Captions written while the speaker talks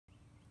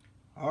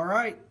All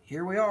right,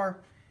 here we are.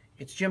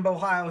 It's Jim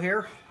Ohio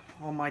here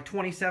on my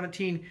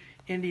 2017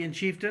 Indian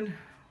Chieftain,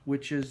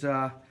 which is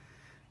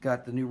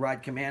got the new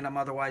ride command. I'm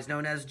otherwise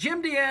known as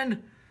Jim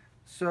DN.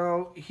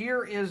 So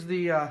here is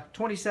the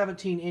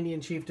 2017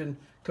 Indian Chieftain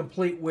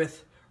complete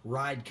with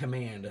ride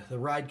command. The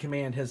ride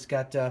command has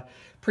got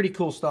pretty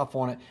cool stuff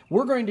on it.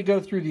 We're going to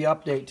go through the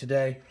update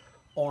today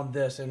on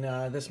this, and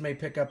this may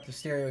pick up the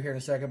stereo here in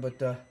a second, but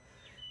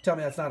tell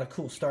me that's not a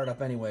cool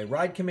startup anyway.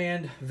 Ride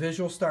command,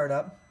 visual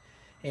startup.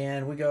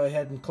 And we go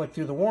ahead and click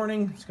through the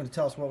warning. It's going to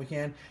tell us what we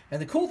can.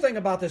 And the cool thing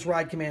about this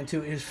ride command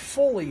too is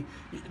fully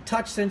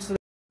touch sensitive.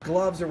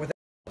 Gloves or without,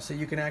 so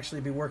you can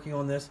actually be working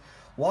on this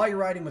while you're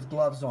riding with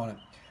gloves on it.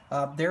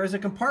 There is a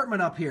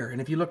compartment up here, and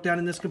if you look down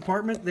in this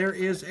compartment, there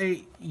is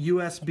a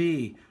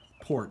USB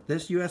port.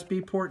 This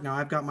USB port, now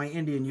I've got my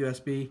Indian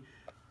USB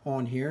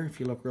on here. If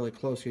you look really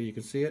close here, you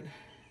can see it.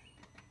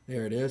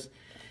 There it is.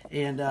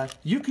 And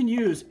you can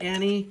use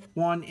any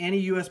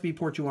USB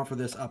port you want for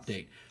this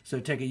update. So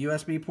take a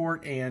USB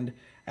port and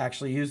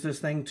actually use this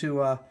thing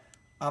to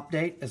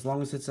update, as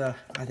long as it's I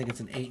think it's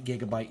an 8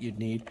 gigabyte you'd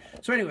need.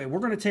 So anyway, we're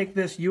going to take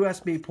this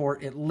USB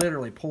port. It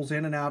literally pulls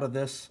in and out of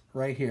this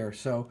right here.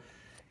 So,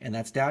 and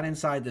that's down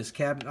inside this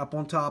cabinet up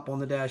on top on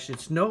the dash.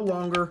 It's no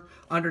longer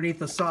underneath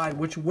the side,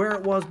 which where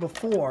it was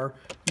before,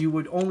 you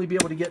would only be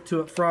able to get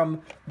to it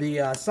from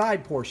the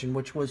side portion,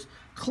 which was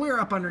clear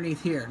up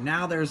underneath here.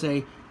 Now there's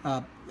a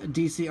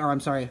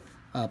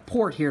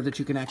port here that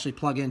you can actually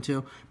plug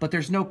into, but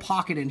there's no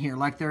pocket in here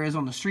like there is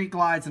on the Street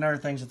Glides and other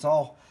things. It's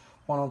all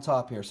one on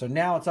top here. So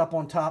now it's up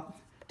on top.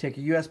 Take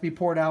a USB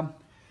port out,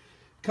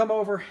 come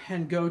over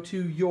and go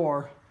to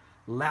your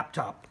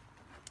laptop.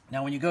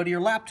 Now when you go to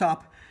your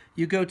laptop,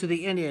 you go to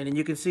the Indian, and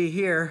you can see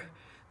here,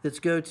 let's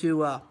go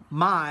to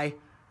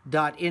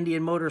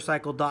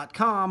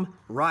my.indianmotorcycle.com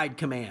ride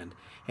command.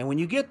 And when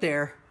you get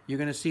there, you're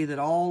going to see that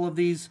all of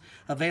these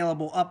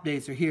available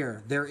updates are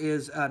here. There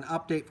is an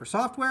update for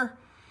software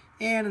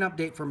and an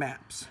update for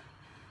maps.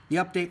 The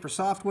update for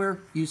software,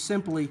 you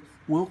simply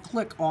will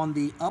click on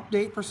the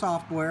update for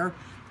software,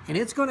 and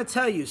it's going to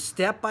tell you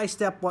step by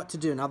step what to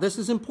do. Now this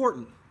is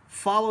important.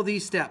 Follow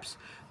these steps.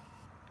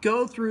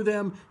 Go through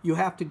them. You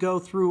have to go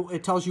through,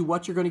 it tells you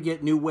what you're going to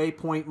get: new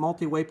waypoint,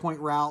 multi-waypoint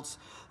routes,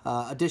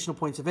 additional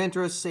points of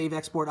interest, save,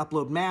 export,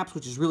 upload maps,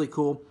 which is really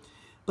cool.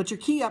 But your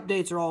key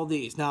updates are all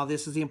these. Now,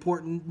 this is the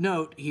important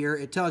note here.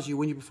 It tells you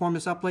when you perform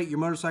this update, your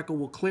motorcycle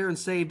will clear and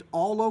save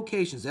all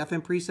locations,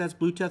 FM presets,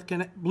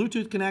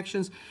 Bluetooth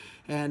connections,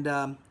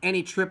 and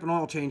any trip and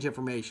oil change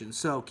information.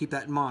 So keep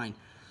that in mind.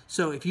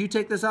 So if you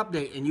take this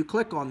update and you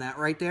click on that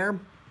right there,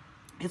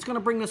 it's going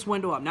to bring this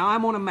window up. Now,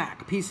 I'm on a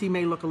Mac. A PC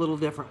may look a little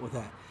different with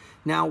that.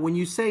 Now, when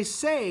you say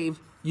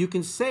save, you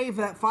can save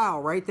that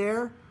file right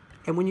there.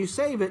 And when you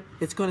save it,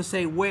 it's going to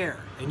say where.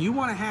 And you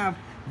want to have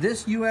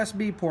this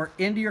USB port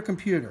into your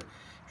computer.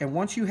 And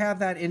once you have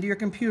that into your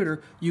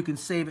computer, you can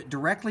save it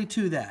directly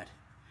to that.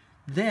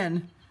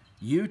 Then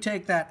you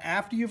take that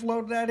after you've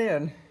loaded that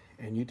in,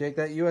 and you take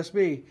that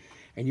USB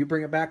and you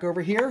bring it back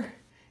over here,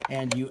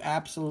 and you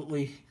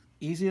absolutely,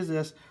 easy as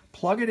this,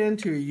 plug it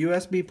into your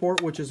USB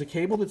port, which is a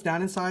cable that's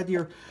down inside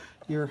your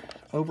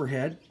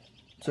overhead.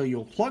 So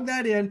you'll plug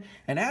that in,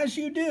 and as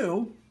you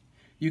do,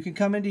 you can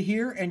come into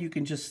here and you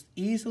can just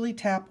easily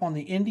tap on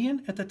the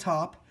Indian at the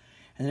top.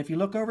 And if you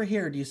look over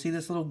here, do you see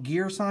this little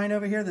gear sign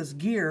over here? This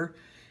gear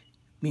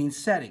means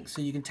settings.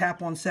 So you can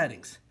tap on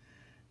settings.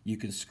 You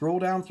can scroll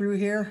down through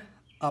here,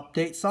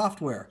 update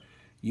software.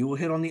 You will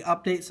hit on the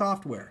update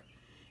software.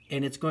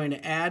 And it's going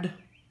to add,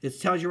 it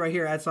tells you right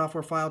here, add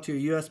software file to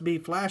your USB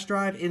flash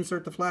drive,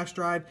 insert the flash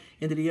drive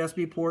into the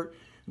USB port,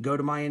 go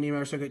to My Indian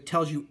Motorcycle. It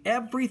tells you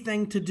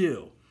everything to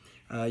do.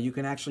 You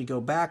can actually go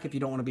back if you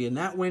don't want to be in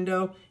that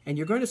window. And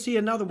you're going to see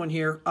another one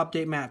here,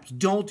 update maps.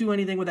 Don't do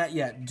anything with that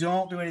yet.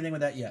 Don't do anything with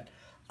that yet.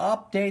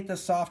 Update the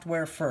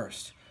software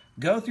first.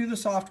 Go through the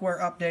software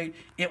update.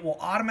 It will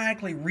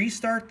automatically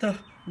restart the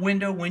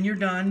window when you're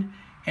done.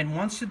 And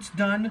once it's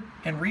done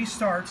and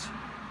restarts,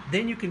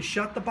 then you can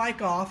shut the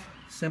bike off.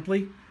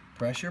 Simply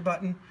press your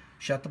button,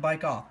 shut the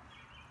bike off.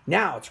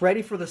 Now it's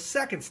ready for the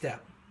second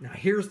step. Now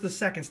here's the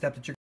second step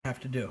that you're going to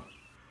have to do.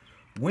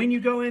 When you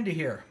go into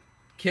here,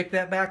 kick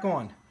that back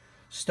on.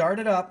 Start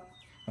it up.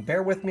 Now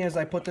bear with me as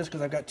I put this,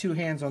 because I've got two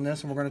hands on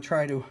this, and we're going to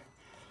try to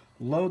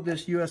load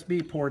this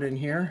USB port in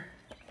here.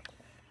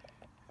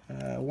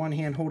 One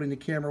hand holding the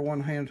camera,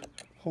 one hand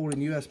holding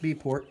the USB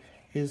port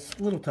is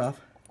a little tough.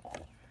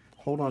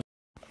 Hold on.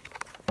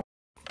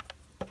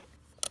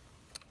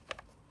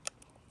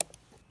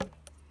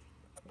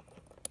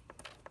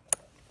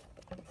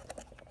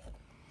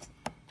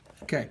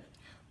 Okay,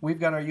 we've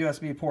got our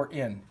USB port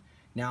in.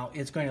 Now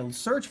it's going to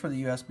search for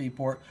the USB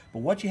port, but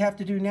what you have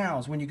to do now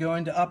is when you go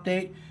into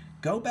update,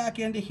 go back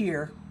into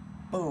here,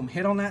 boom,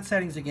 hit on that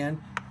settings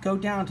again, go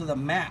down to the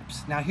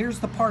maps. Now here's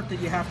the part that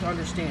you have to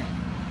understand.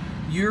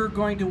 You're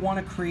going to want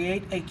to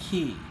create a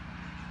key.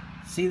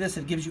 See this?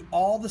 It gives you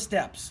all the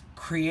steps.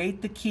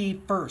 Create the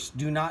key first.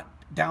 Do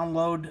not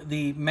download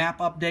the map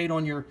update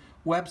on your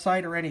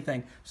website or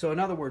anything. So in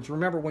other words,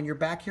 remember when you're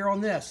back here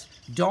on this,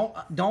 don't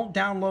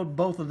download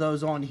both of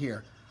those on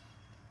here.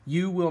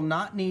 You will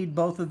not need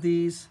both of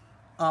these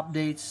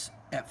updates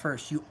at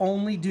first. You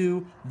only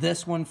do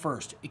this one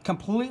first.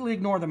 Completely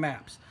ignore the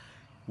maps.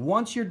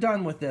 Once you're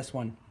done with this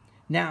one,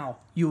 now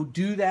you'll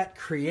do that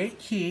create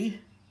key,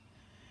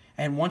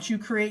 and once you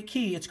create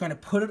key, it's going to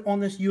put it on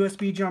this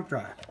USB jump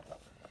drive.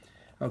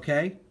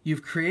 Okay,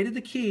 you've created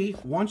the key.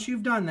 Once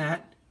you've done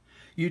that,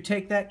 you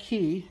take that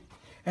key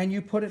and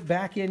you put it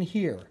back in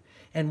here.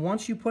 And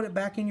once you put it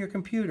back in your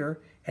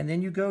computer, and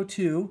then you go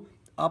to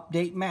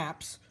update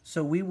maps,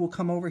 so we will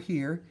come over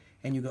here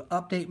and you go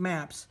update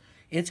maps,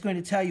 it's going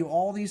to tell you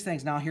all these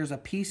things. Now here's a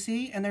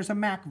PC and there's a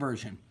Mac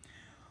version.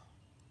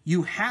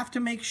 You have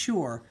to make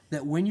sure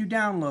that when you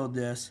download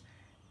this,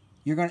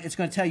 it's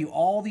going to tell you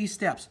all these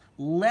steps.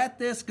 Let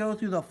this go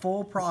through the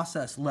full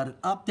process. Let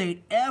it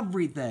update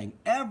everything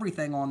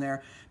on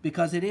there,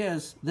 because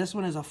this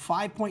one is a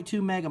 5.2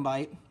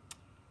 megabyte,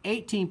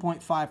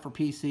 18.5 for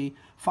PC,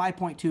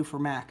 5.2 for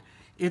Mac.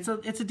 It's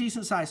a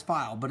decent sized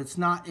file, but it's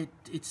not,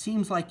 it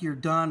seems like you're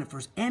done. If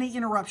there's any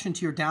interruption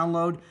to your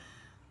download,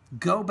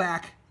 go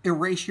back,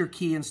 erase your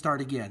key and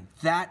start again.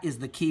 That is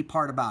the key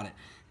part about it.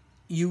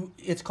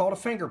 It's called a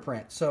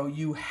fingerprint, so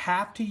you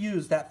have to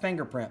use that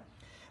fingerprint.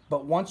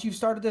 But once you've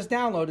started this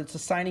download, it's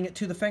assigning it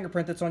to the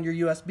fingerprint that's on your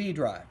USB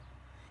drive.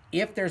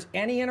 If there's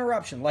any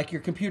interruption, like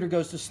your computer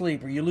goes to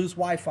sleep or you lose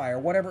Wi-Fi or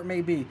whatever it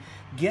may be,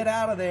 get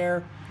out of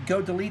there,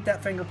 go delete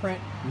that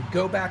fingerprint, and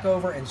go back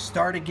over and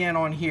start again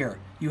on here.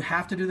 You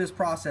have to do this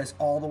process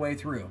all the way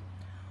through.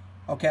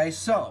 Okay,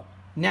 so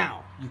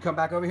now you come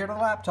back over here to the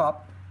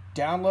laptop,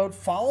 download,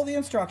 follow the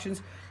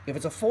instructions. If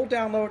it's a full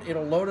download,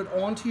 it'll load it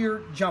onto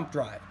your jump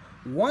drive.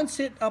 Once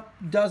it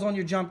does on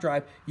your jump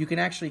drive, you can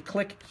actually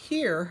click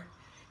here,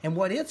 and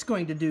what it's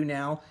going to do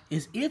now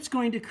is it's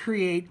going to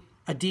create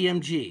a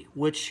DMG,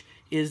 which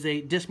is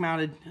a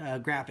disk-mounted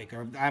graphic,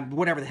 or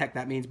whatever the heck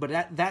that means, but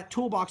that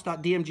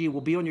toolbox.dmg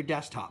will be on your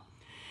desktop.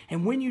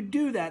 And when you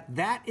do that,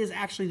 that is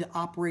actually the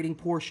operating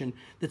portion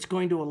that's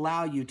going to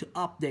allow you to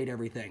update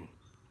everything.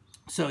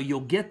 So you'll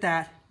get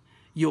that,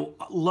 you'll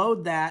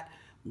load that.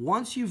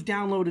 Once you've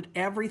downloaded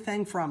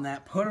everything from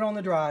that, put it on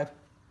the drive,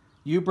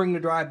 you bring the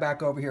drive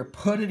back over here,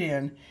 put it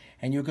in,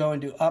 and you'll go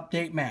into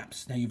update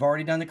maps. Now you've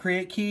already done the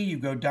create key, you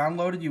go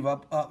download it,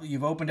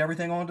 you've opened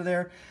everything onto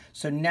there.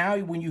 So now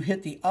when you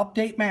hit the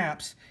update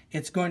maps,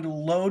 it's going to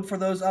load for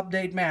those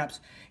update maps,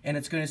 and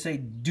it's going to say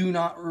do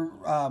not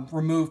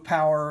remove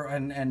power,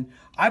 and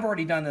I've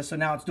already done this, so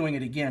now it's doing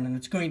it again, and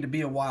it's going to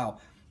be a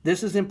while.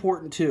 This is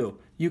important too.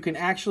 You can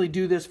actually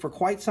do this for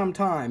quite some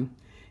time,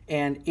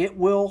 and it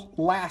will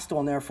last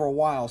on there for a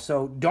while.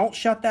 So don't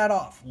shut that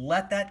off.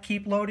 Let that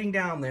keep loading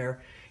down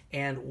there.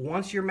 And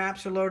once your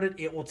maps are loaded,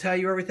 it will tell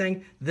you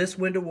everything. This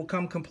window will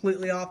come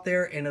completely off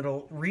there, and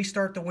it'll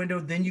restart the window.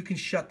 Then you can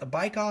shut the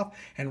bike off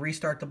and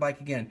restart the bike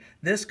again.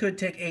 This could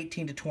take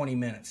 18 to 20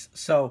 minutes.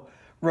 So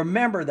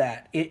remember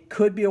that. It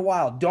could be a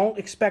while. Don't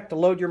expect to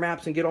load your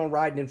maps and get on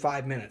riding in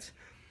 5 minutes.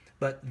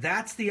 But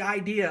that's the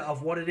idea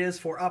of what it is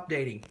for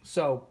updating.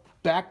 So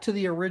back to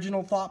the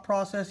original thought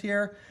process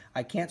here.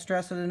 I can't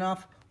stress it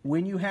enough.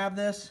 When you have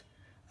this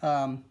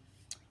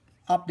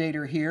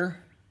updater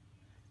here,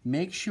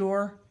 make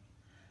sure,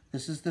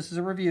 this is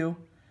a review,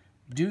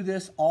 do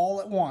this all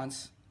at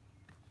once.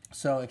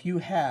 So if you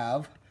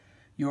have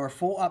your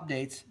full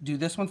updates, do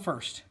this one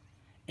first.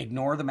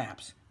 Ignore the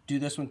maps. Do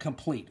this one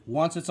complete.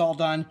 Once it's all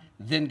done,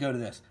 then go to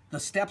this. The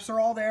steps are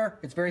all there.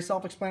 It's very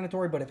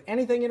self-explanatory, but if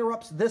anything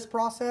interrupts this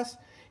process,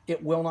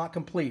 it will not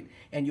complete.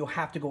 And you'll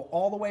have to go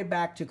all the way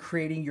back to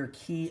creating your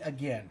key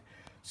again.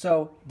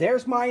 So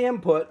there's my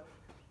input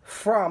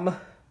from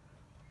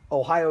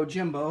Ohio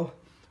Jimbo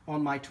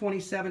on my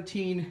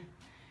 2017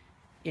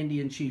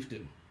 Indian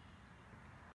Chieftain.